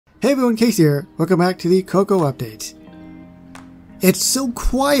Hey everyone, Case here. Welcome back to the Coco update. It's so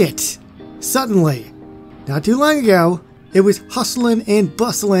quiet! Suddenly. Not too long ago, it was hustling and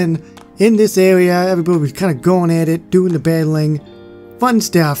bustling in this area. Everybody was kind of going at it, doing the battling, fun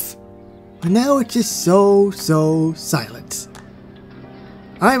stuff. But now it's just so silent.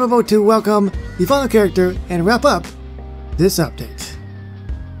 I'm about to welcome the final character and wrap up this update.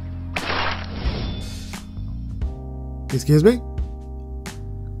 Excuse me?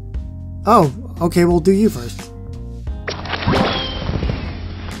 Oh, okay, we'll do you first.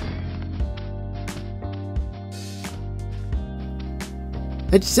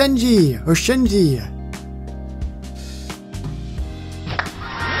 It's Senji, or Shinji.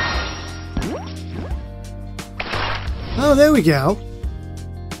 Oh, there we go.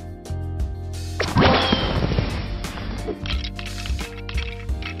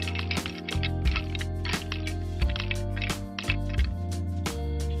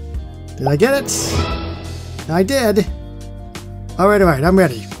 Did I get it? I did. Alright, I'm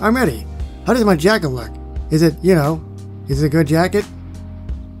ready. How does my jacket look? Is it, is it a good jacket?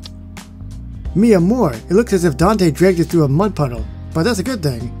 Mia Moore. It looks as if Dante dragged it through a mud puddle, but that's a good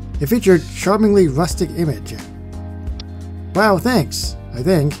thing. It featured charmingly rustic image. Wow, thanks, I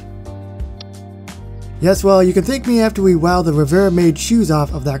think. Yes, well, you can thank me after we wow the Rivera-made shoes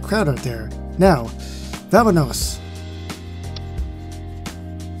off of that crowd out there. Now, vamonos.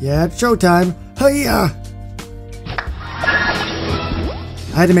 Yeah, it's showtime. Hiya!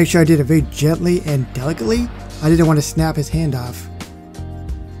 I had to make sure I did it very gently and delicately. I didn't want to snap his hand off.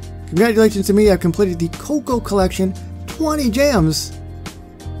 Congratulations to me, I've completed the Coco collection. 20 gems!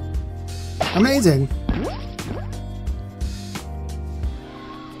 Amazing!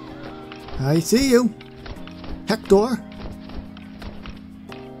 I see you, Hector.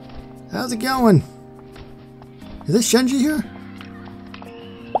 How's it going? Is this Shinji here?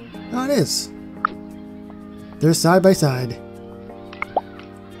 Oh, it is. They're side by side.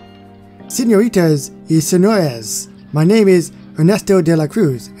 Senoritas y senores, my name is Ernesto de la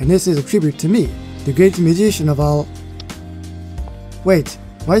Cruz, and this is a tribute to me, the greatest musician of all. Wait,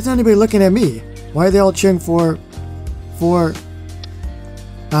 why isn't anybody looking at me? Why are they all cheering for...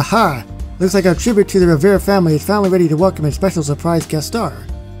 Aha! Looks like a tribute to the Rivera family is finally ready to welcome a special surprise guest star.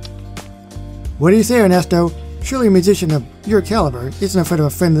 What do you say, Ernesto? Surely a musician of your caliber isn't afraid of a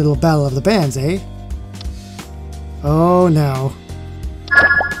friendly little battle of the bands, eh? Oh no.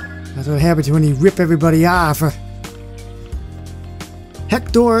 That's what happens when you rip everybody off.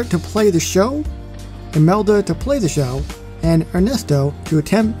 Hector to play the show, Imelda to play the show, and Ernesto to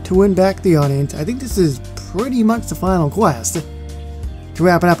attempt to win back the audience. I think this is pretty much the final quest. To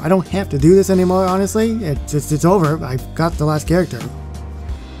wrap it up, I don't have to do this anymore, honestly. It's over. I've got the last character.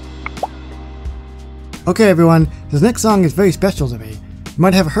 Okay everyone, this next song is very special to me. You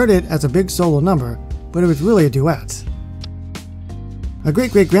might have heard it as a big solo number, but it was really a duet. My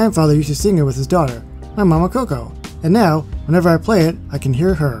great-great-grandfather used to sing it with his daughter, my mama Coco, and now, whenever I play it, I can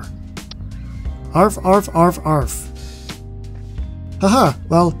hear her. Arf, arf, arf, arf. Haha,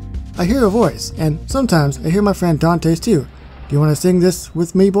 well, I hear a voice, and sometimes I hear my friend Dante's too. Do you want to sing this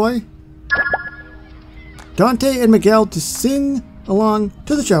with me, boy? Dante and Miguel to sing along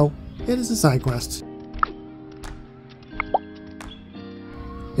to the show. It is a side quest.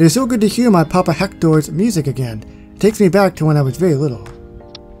 It is so good to hear my Papa Hector's music again. It takes me back to when I was very little.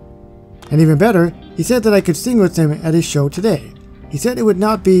 And even better, he said that I could sing with him at his show today. He said it would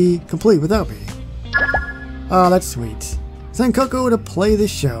not be complete without me. Oh, that's sweet. Send Coco to play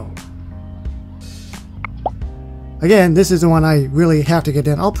this show. Again, this is the one I really have to get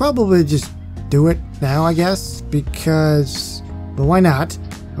in. I'll probably just do it now, I guess, because... but why not?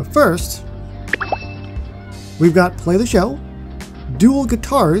 But first, we've got Play the Show, dual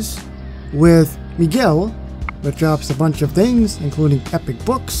guitars with Miguel, which drops a bunch of things, including epic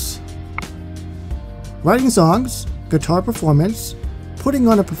books, writing songs, guitar performance, putting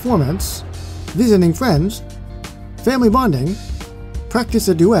on a performance, visiting friends, family bonding, practice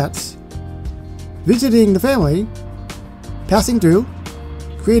of duets, visiting the family, passing through,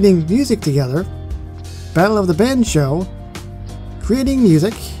 creating music together, Battle of the Band show, creating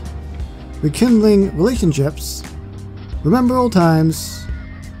music, rekindling relationships, remember old times,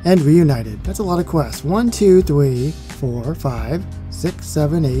 and reunited. That's a lot of quests. 1, 2, 3, 4, 5, 6,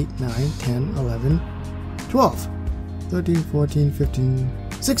 7, 8, 9, 10, 11, 12, 13, 14, 15,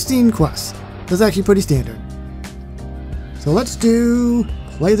 16 quests. That's actually pretty standard. So let's do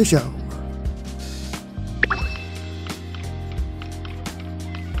Play the Show.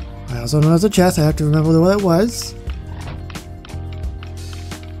 I also know there's a chest. I have to remember what it was.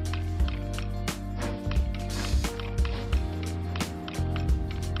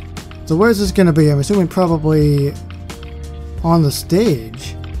 So where's this gonna be? I'm assuming probably on the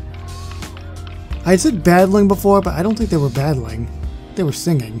stage. I said battling before, but I don't think they were battling. They were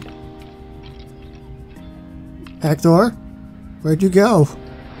singing. Hector? Where'd you go?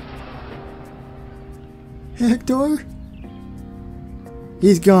 Hector?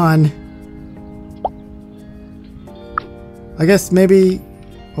 He's gone. I guess maybe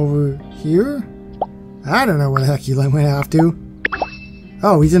over here? I don't know where the heck he went off to.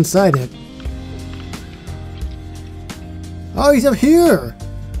 Oh, he's inside it. Oh, he's up here!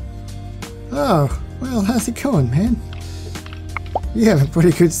 Oh, well, how's it going, man? You have a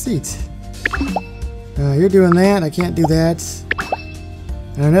pretty good seat. You're doing that, I can't do that.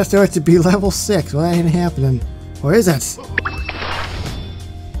 And our next starts to be level 6. Well, that ain't happening. Or is it?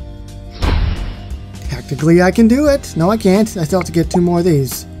 Technically, I can do it. No, I can't. I still have to get 2 more of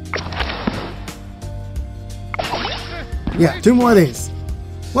these. Yeah, 2 more of these.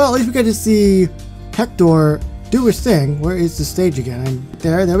 Well, at least we get to see Hector do his thing. Where is the stage again?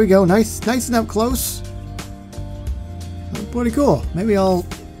 There we go. Nice and up close. Pretty cool. Maybe I'll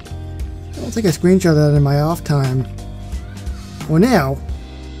take a screenshot of that in my off time. Or now.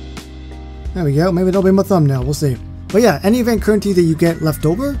 There we go. Maybe that'll be my thumbnail. We'll see. But yeah, any event currency that you get left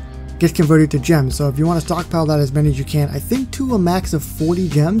over gets converted to gems. So if you want to stockpile that as many as you can, I think to a max of 40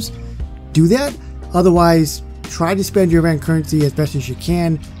 gems, do that. Otherwise, try to spend your event currency as best as you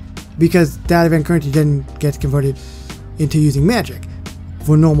can, because that event currency then gets converted into using magic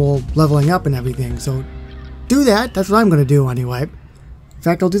for normal leveling up and everything. So do that. That's what I'm going to do anyway. In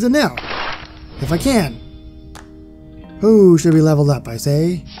fact, I'll do that now, if I can. Who should be leveled up, I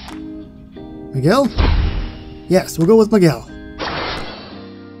say? Miguel? Yes, we'll go with Miguel.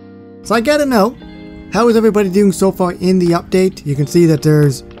 So I gotta know, how is everybody doing so far in the update? You can see that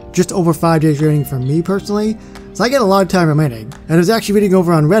there's just over 5 days remaining for me personally. So I get a lot of time remaining. And I was actually reading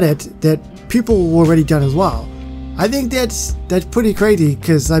over on Reddit that people were already done as well. I think that's pretty crazy,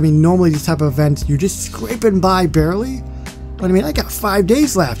 because I mean, normally these type of events, you're just scraping by barely. But I mean, I got 5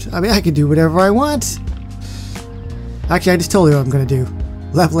 days left. I mean, I can do whatever I want. Actually, I just told you what I'm gonna do.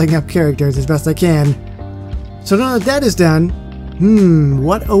 Leveling up characters as best I can. So now that is done,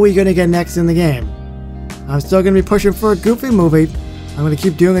 what are we gonna get next in the game? I'm still gonna be pushing for a Goofy movie. I'm gonna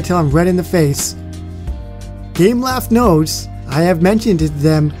keep doing it until I'm red in the face. Gameloft knows I have mentioned it to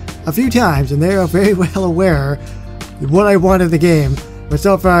them a few times, and they are very well aware of what I want in the game. But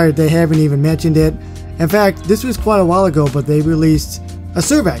so far, they haven't even mentioned it. In fact, this was quite a while ago, but they released a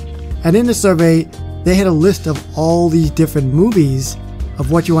survey. And in the survey, they had a list of all these different movies of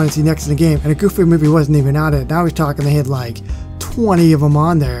what you want to see next in the game. And a Goofy movie wasn't even on it. Now we're talking they had like 20 of them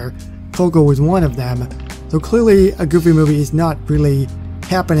on there. Coco was one of them. So clearly a Goofy movie is not really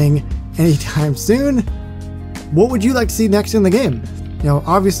happening anytime soon. What would you like to see next in the game? You know,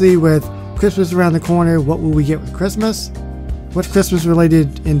 obviously with Christmas around the corner, what will we get with Christmas? What's Christmas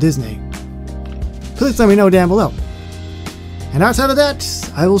related in Disney? Please let me know down below. And outside of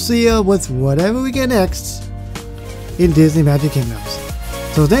that, I will see you with whatever we get next in Disney Magic Kingdoms.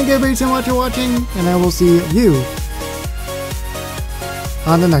 So thank you everybody so much for watching, and I will see you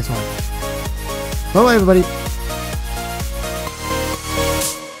on the next one. Bye bye everybody.